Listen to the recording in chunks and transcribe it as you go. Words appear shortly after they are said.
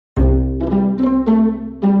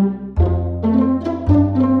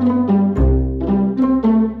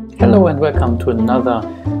welcome to another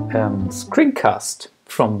screencast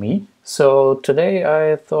from me. So today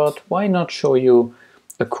I thought, why not show you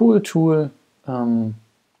a cool tool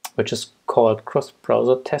which is called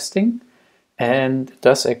cross-browser testing, and it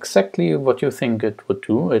does exactly what you think it would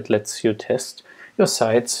do. It lets you test your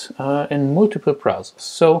sites in multiple browsers.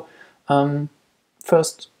 So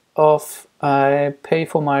first off, I pay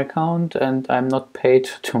for my account and I'm not paid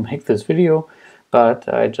to make this video, but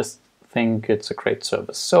I just think it's a great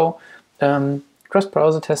service. So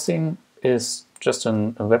cross-browser testing is just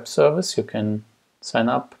a web service. You can sign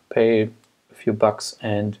up, pay a few bucks,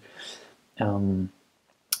 and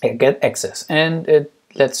get access. And it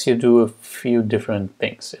lets you do a few different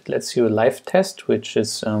things. It lets you live test, which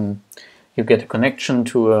is you get a connection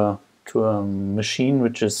to a machine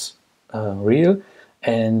which is real,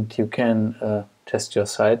 and you can test your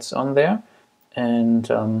sites on there. And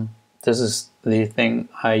this is the thing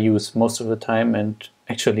I use most of the time, and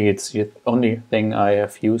actually it's the only thing I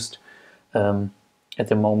have used at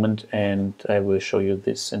the moment, and I will show you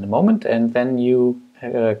this in a moment. And then you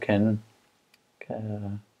can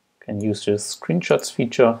use the screenshots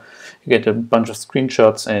feature. You get a bunch of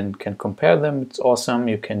screenshots and can compare them. It's awesome.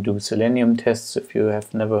 You can do Selenium tests. If you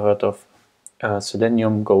have never heard of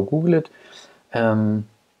Selenium, go Google it.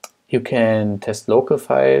 You can test local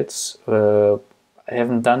files. I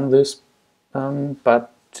haven't done this,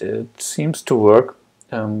 but it seems to work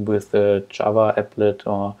with a Java applet,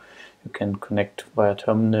 or you can connect via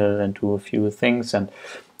terminal and do a few things. And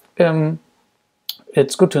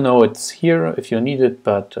it's good to know it's here if you need it,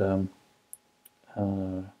 but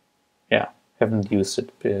yeah, haven't used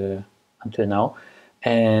it until now.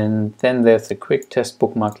 And then there's the quick test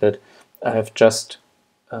bookmarklet. I have just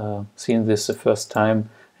seen this the first time,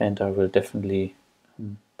 and I will definitely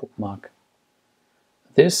bookmark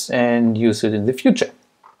this and use it in the future.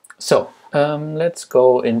 So let's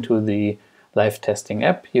go into the live testing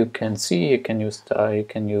app. You can see you can start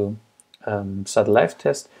a live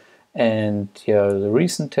test, and here are the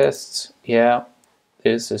recent tests. Yeah,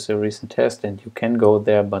 this is a recent test, and you can go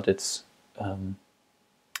there, but it's behind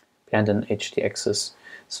an HD access,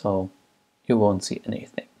 so you won't see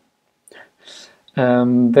anything.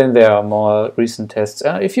 Then there are more recent tests.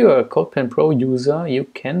 If you're a CodePen Pro user, you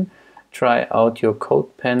can try out your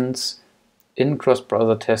CodePens in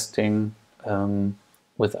cross-browser testing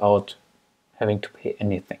without having to pay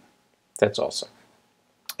anything. That's awesome.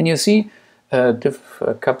 And you see a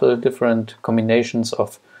couple of different combinations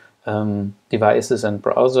of devices and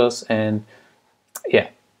browsers, and yeah,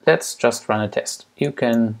 let's just run a test. You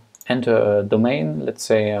can enter a domain. Let's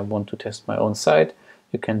say I want to test my own site.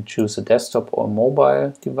 You can choose a desktop or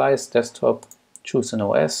mobile device. Desktop, choose an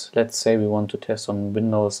OS. Let's say we want to test on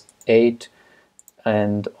Windows 8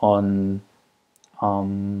 and on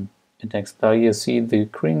Internet Explorer. You see the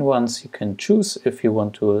green ones you can choose. If you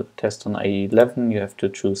want to test on IE 11, you have to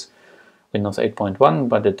choose Windows 8.1,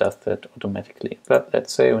 but it does that automatically. But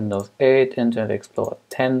let's say Windows 8, Internet Explorer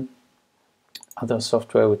 10, other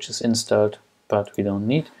software which is installed, but we don't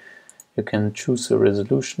need. You can choose a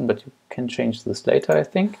resolution, but you can change this later, I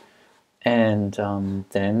think. And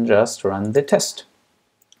then just run the test.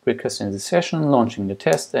 Requesting the session, launching the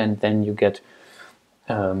test, and then you get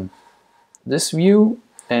this view,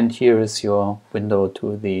 and here is your window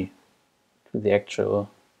to the actual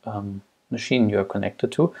machine you are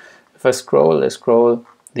connected to. If I scroll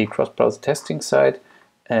the cross-browser testing site,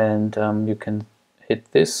 and you can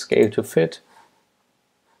hit this scale to fit,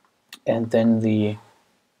 and then the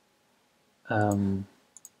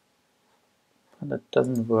that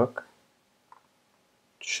doesn't work.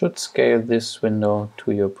 It should scale this window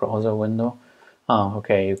to your browser window. Oh,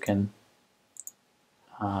 okay, you can.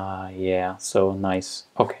 Yeah, so nice.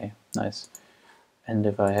 Okay, nice. And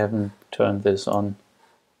if I haven't turned this on,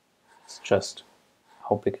 it's just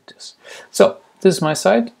how big it is. So this is my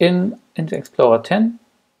site in Internet Explorer 10.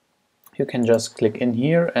 You can just click in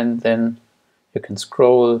here, and then you can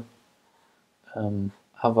scroll,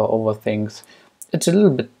 hover over things. It's a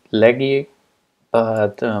little bit laggy,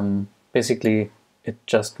 but basically it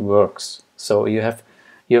just works. So you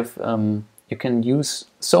can use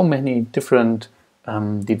so many different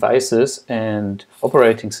devices and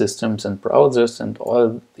operating systems and browsers and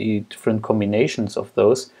all the different combinations of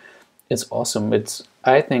those. It's awesome.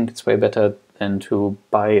 I think it's way better than to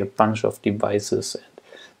buy a bunch of devices.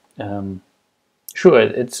 And sure,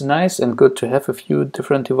 it's nice and good to have a few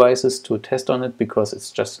different devices to test on it, because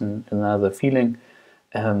it's just another feeling.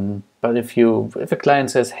 But if a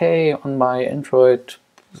client says, hey, on my Android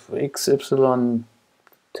XY10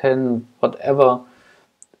 whatever,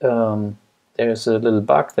 there's a little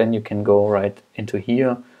bug, then you can go right into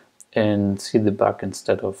here and see the bug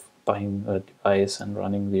instead of buying a device and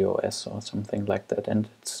running the OS or something like that. And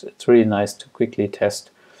it's really nice to quickly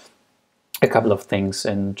test a couple of things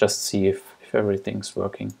and just see if everything's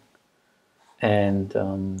working. And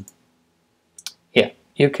yeah,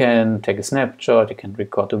 you can take a snapshot, you can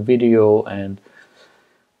record a video, and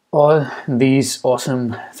all these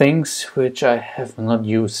awesome things which I have not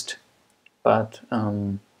used, but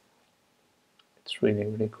it's really,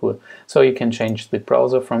 really cool. So you can change the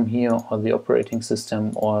browser from here, or the operating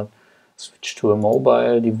system, or switch to a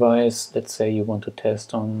mobile device. Let's say you want to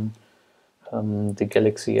test on the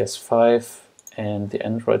Galaxy S5 and the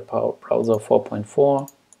Android browser 4.4.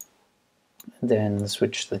 Then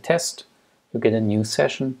switch the test, you get a new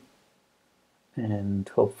session, and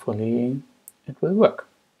hopefully it will work.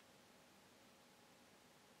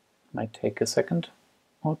 Might take a second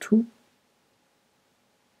or two.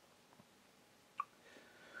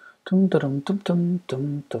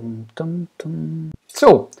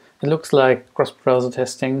 So it looks like cross-browser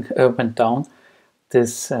testing went down.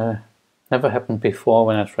 This never happened before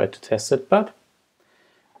when I tried to test it, but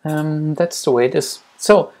that's the way it is.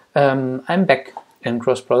 So I'm back in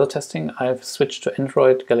cross-browser testing. I've switched to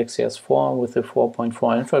Android Galaxy S4 with the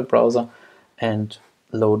 4.4 Android browser and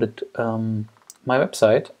loaded my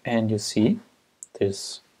website, and you see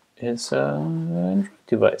this is an Android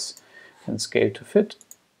device. You can scale to fit.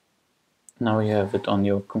 Now you have it on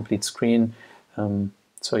your complete screen,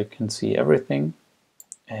 so you can see everything,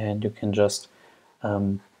 and you can just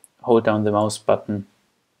hold down the mouse button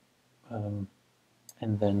and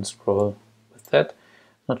then scroll with that.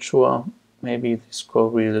 Not sure, maybe the scroll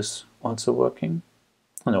wheel is also working.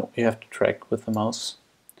 No, you have to drag with the mouse.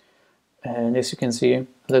 And as you can see, a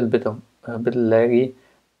little bit laggy,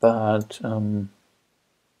 but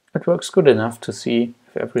it works good enough to see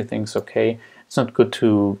if everything's okay. It's not good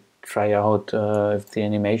to try out if the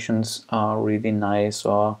animations are really nice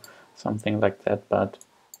or something like that, but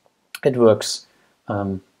it works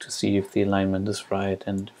to see if the alignment is right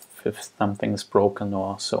and if something's broken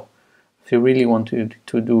or so. If you really want to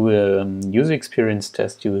do a user experience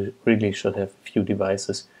test, you really should have a few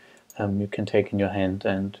devices you can take in your hand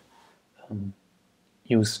and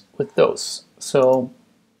use with those. So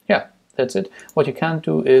yeah, that's it. What you can't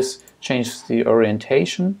do is change the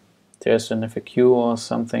orientation. There's an FAQ or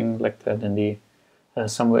something like that in the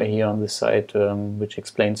somewhere here on the site which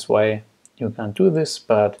explains why you can't do this,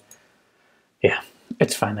 but yeah,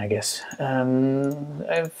 it's fine, I guess.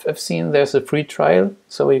 I've seen there's a free trial,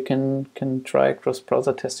 so you can try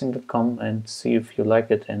crossbrowsertesting.com and see if you like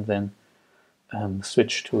it, and then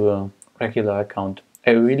switch to a regular account.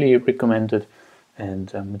 I really recommend it,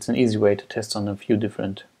 and it's an easy way to test on a few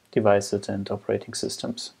different devices and operating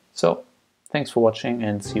systems. So thanks for watching,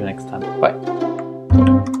 and see you next time. Bye.